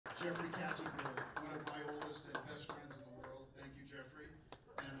Jeffrey Casimir, one of my oldest and best friends in the world. Thank you, Jeffrey.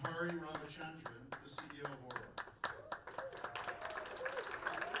 And Hari Ramachandran, the CEO of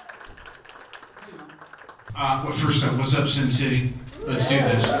Aura. Well, first up, what's up, Sin City? Let's do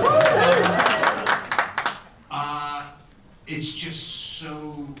this. It's just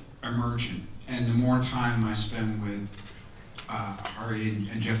so emergent, and the more time I spend with Hari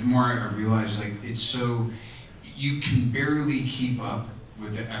and Jeff, the more I realize, like, it's so, you can barely keep up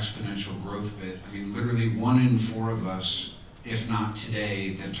with the exponential growth of it. I mean, literally 1 in 4 of us, if not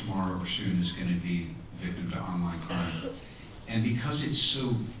today, then tomorrow or soon, is going to be victim to online crime. And because it's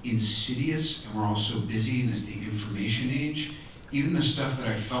so insidious, and we're all so busy, and it's the information age, even the stuff that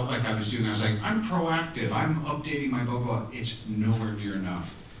I felt like I was doing, I was like, I'm proactive, I'm updating my blah, blah, it's nowhere near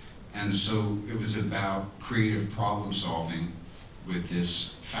enough. And so it was about creative problem solving with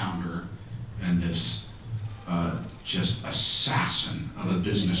this founder and this just assassin of a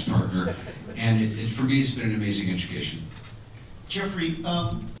business partner. And for me, it's been an amazing education. Jeffrey,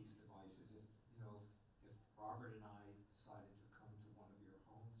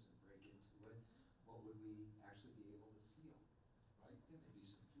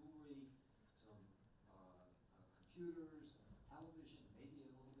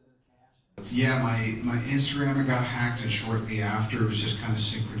 Yeah, my Instagram got hacked, and shortly after, it was just kind of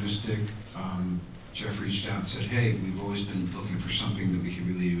synchronistic. Jeff reached out and said, hey, we've always been looking for something that we could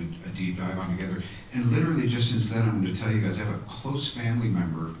really do a deep dive on together. And literally just since then, I'm going to tell you guys, I have a close family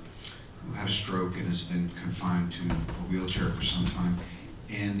member who had a stroke and has been confined to a wheelchair for some time.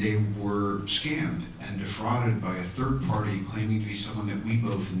 And they were scammed and defrauded by a third party claiming to be someone that we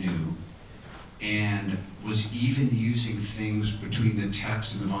both knew, and was even using things between the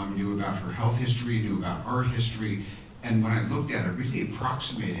text and the volume, knew about her health history, knew about our history, and when I looked at it, really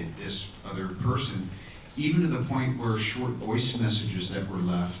approximated this other person, even to the point where short voice messages that were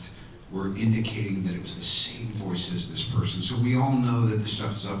left were indicating that it was the same voice as this person. So we all know that this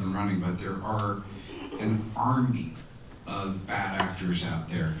stuff is up and running, but there are an army of bad actors out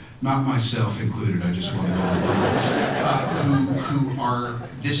there, not myself included, I just want to go along, who are,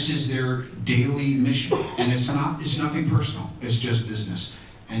 this is their daily mission, and it's nothing personal, it's just business.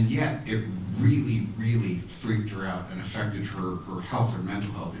 And yet, it really, really freaked her out and affected her health, her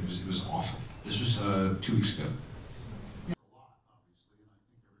mental health. It was awful. This was 2 weeks ago. A lot, obviously, and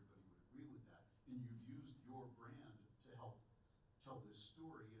I think everybody would agree with that. And you've used your brand to help tell this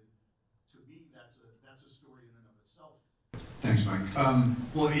story, and to me, that's a story in and of itself. Thanks, Mike.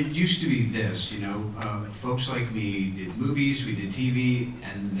 Well, it used to be this, you know, folks like me did movies, we did TV,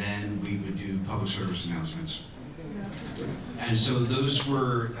 and then we would do public service announcements. And so that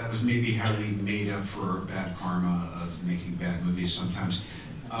was maybe how we made up for our bad karma of making bad movies sometimes.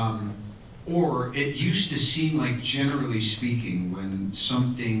 Or it used to seem like, generally speaking, when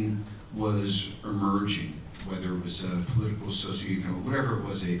something was emerging, whether it was a political, socio-economic, whatever it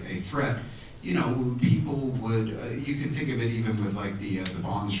was, a threat, you know, people would, you can think of it even with like the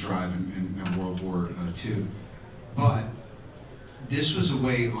bonds drive in World War II. But this was a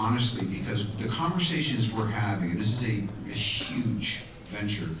way, honestly, because the conversations we're having, and this is a huge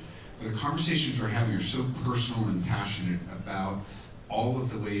venture, but the conversations we're having are so personal and passionate about all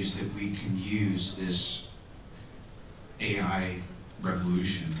of the ways that we can use this AI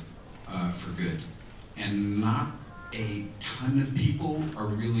revolution for good. And not a ton of people are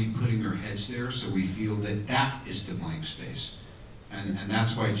really putting their heads there, so we feel that that is the blank space. And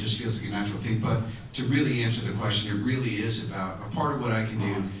that's why it just feels like a natural thing. But to really answer the question, it really is about a part of what I can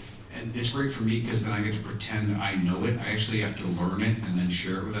do, and it's great for me because then I get to pretend I know it. I actually have to learn it and then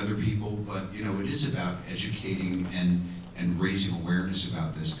share it with other people. But you know, it is about educating and raising awareness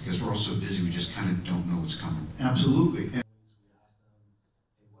about this, because we're all so busy, we just kind of don't know what's coming. Absolutely. We asked them,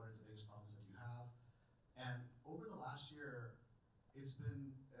 hey, what are the biggest problems that you have? And over the last year, it's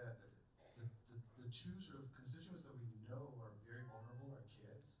been the two sort of constituents that we know are very vulnerable are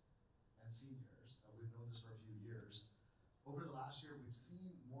kids and seniors. We've known this for a few years. Over the last year, we've seen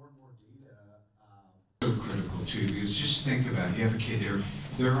more and more data. So critical too, because just think about it. You have a kid,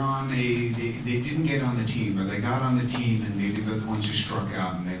 they're on they didn't get on the team, or they got on the team and maybe they're the ones who struck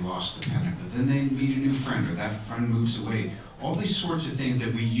out and they lost the pennant, but then they meet a new friend, or that friend moves away. All these sorts of things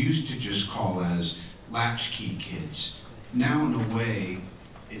that we used to just call as latchkey kids. Now in a way,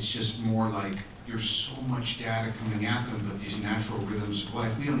 it's just more like there's so much data coming at them, but these natural rhythms of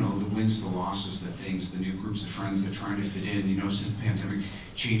life, we don't know, the wins, the losses, the things, the new groups of friends, they're trying to fit in, you know, since the pandemic,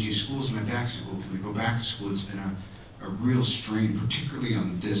 changing schools, am I back to school, can we go back to school? It's been a real strain, particularly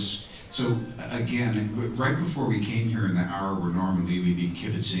on this. So again, right before we came here in the hour where normally we'd be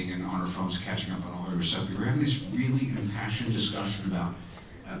kibitzing and on our phones catching up on all our stuff, we were having this really impassioned discussion about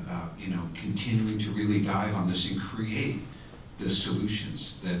about continuing to really dive on this and create the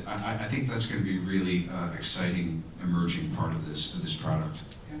solutions that I think that's going to be really exciting emerging part of this product.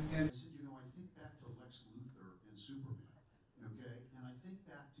 And I said, I think back to Lex Luthor and Superman, okay? And I think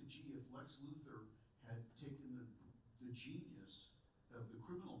back to, gee, if Lex Luthor had taken the genius of the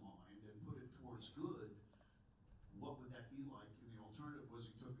criminal mind and put it towards good, what would that be like? And the alternative was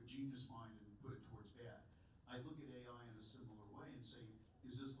he took a genius mind and put it towards bad. I look at AI in a similar way and say,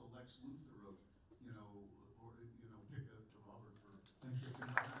 is this the Lex Luthor of, or pick up to Robert for. Thanks for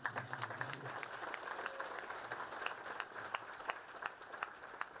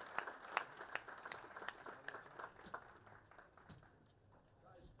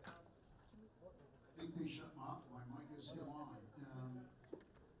I think they shut my mic is still on.